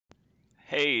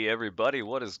Hey everybody,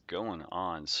 what is going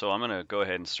on? So I'm gonna go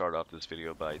ahead and start off this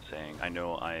video by saying I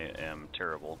know I am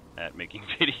terrible at making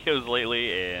videos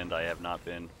lately and I have not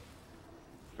been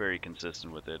very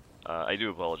consistent with it. I do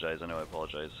apologize, I know I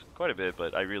apologize quite a bit,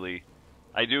 but I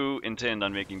do intend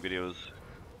on making videos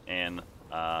and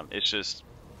it's just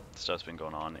stuff's been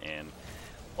going on, and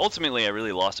ultimately I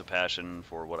really lost a passion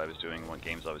for what I was doing, what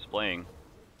games I was playing.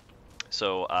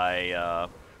 So I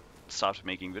stopped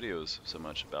making videos so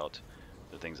much about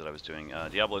the things that I was doing.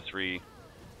 Diablo 3,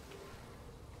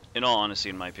 in all honesty,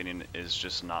 in my opinion, is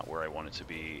just not where I want it to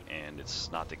be, and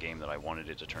it's not the game that I wanted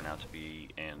it to turn out to be.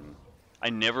 And I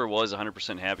never was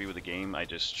 100% happy with the game. I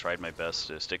just tried my best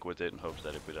to stick with it and hoped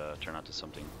that it would turn out to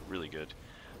something really good.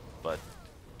 But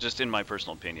just in my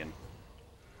personal opinion,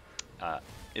 uh,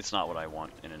 it's not what I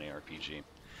want in an ARPG.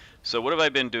 So what have I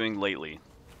been doing lately?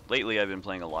 Lately, I've been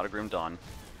playing a lot of Grim Dawn,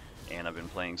 and I've been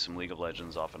playing some League of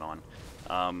Legends off and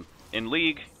on. In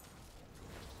League,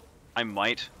 I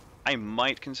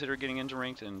might consider getting into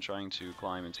ranked and trying to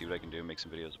climb and see what I can do, make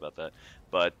some videos about that.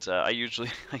 But I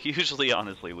usually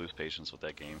honestly lose patience with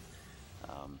that game.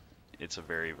 Um, it's a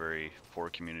very, very poor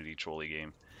community trolley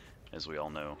game, as we all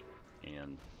know.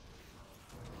 And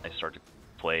I start to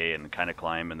play and kind of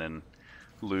climb and then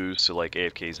lose to like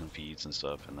AFKs and feeds and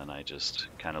stuff, and then I just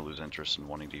kind of lose interest in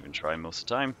wanting to even try most of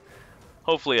the time.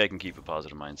 Hopefully I can keep a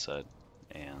positive mindset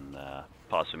and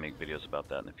possibly make videos about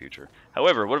that in the future.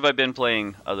 However, what have I been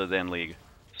playing other than League?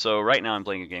 So right now I'm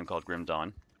playing a game called Grim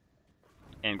Dawn,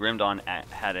 and Grim Dawn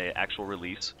had an actual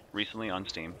release recently on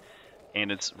Steam,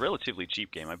 and it's a relatively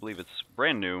cheap game. I believe it's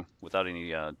brand new without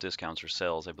any discounts or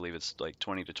sales. I believe it's like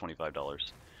 $20 to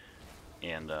 $25.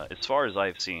 And as far as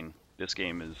I've seen, this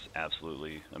game is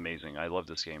absolutely amazing. I love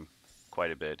this game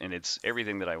quite a bit, and it's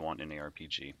everything that I want in an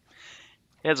ARPG.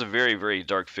 It has a very, very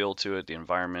dark feel to it. The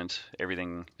environment,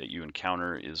 everything that you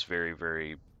encounter is very,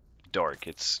 very dark.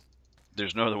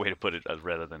 There's no other way to put it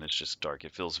rather than it's just dark.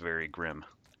 It feels very grim.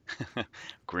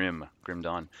 Grim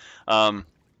Dawn. Um,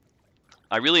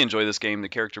 I really enjoy this game. The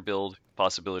character build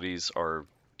possibilities are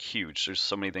huge. There's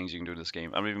so many things you can do in this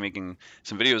game. I'm going to be making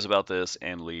some videos about this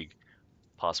and League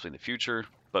possibly in the future,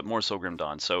 but more so Grim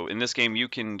Dawn. So in this game, you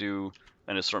can do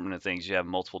an assortment of things. You have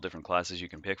multiple different classes you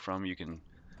can pick from. You can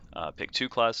pick two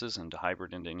classes and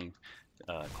hybrid into any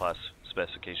class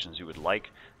specifications you would like.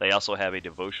 They also have a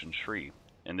devotion tree,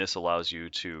 and this allows you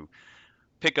to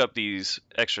pick up these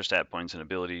extra stat points and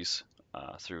abilities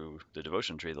through the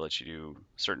devotion tree that lets you do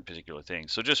certain particular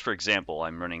things. So just for example,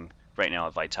 I'm running right now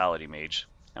a vitality mage.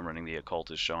 I'm running the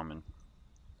occultist shaman,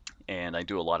 and I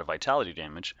do a lot of vitality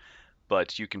damage,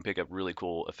 but you can pick up really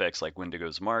cool effects like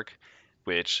Wendigo's Mark,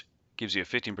 which gives you a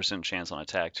 15% chance on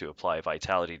attack to apply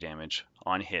vitality damage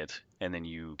on hit, and then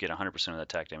you get 100% of that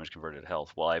attack damage converted to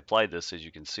health. While I applied this, as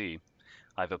you can see,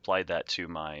 I've applied that to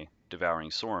my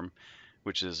Devouring Storm,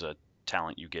 which is a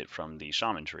talent you get from the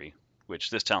Shaman tree,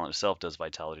 which this talent itself does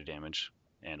vitality damage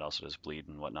and also does bleed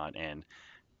and whatnot, and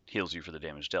heals you for the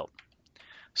damage dealt.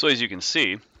 So as you can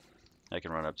see, I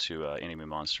can run up to enemy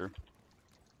monster,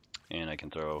 and I can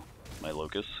throw my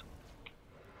Locust,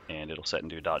 and it'll set and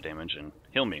do dot damage and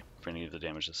heal me for any of the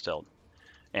damage that's dealt.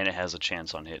 And it has a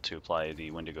chance on hit to apply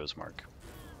the Wendigo's Mark.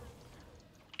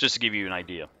 Just to give you an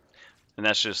idea. And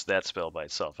that's just that spell by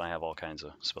itself. I have all kinds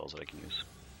of spells that I can use.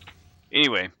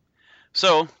 Anyway,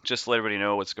 so just to let everybody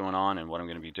know what's going on and what I'm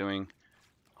going to be doing.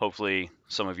 Hopefully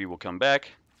some of you will come back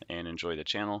and enjoy the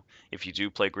channel. If you do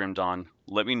play Grim Dawn,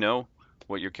 let me know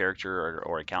what your character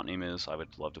or account name is. I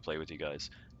would love to play with you guys.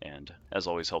 And as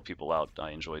always, help people out.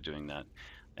 I enjoy doing that.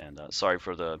 And sorry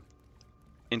for the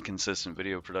inconsistent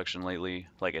video production lately.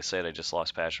 Like I said, I just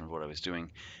lost passion for what I was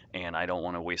doing, and I don't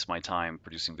want to waste my time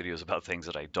producing videos about things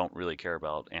that I don't really care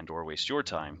about, and or waste your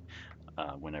time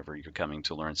whenever you're coming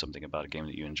to learn something about a game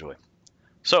that you enjoy.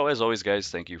 So as always, guys,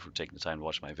 thank you for taking the time to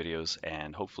watch my videos,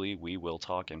 and hopefully we will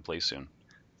talk and play soon.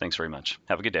 Thanks very much.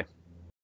 Have a good day.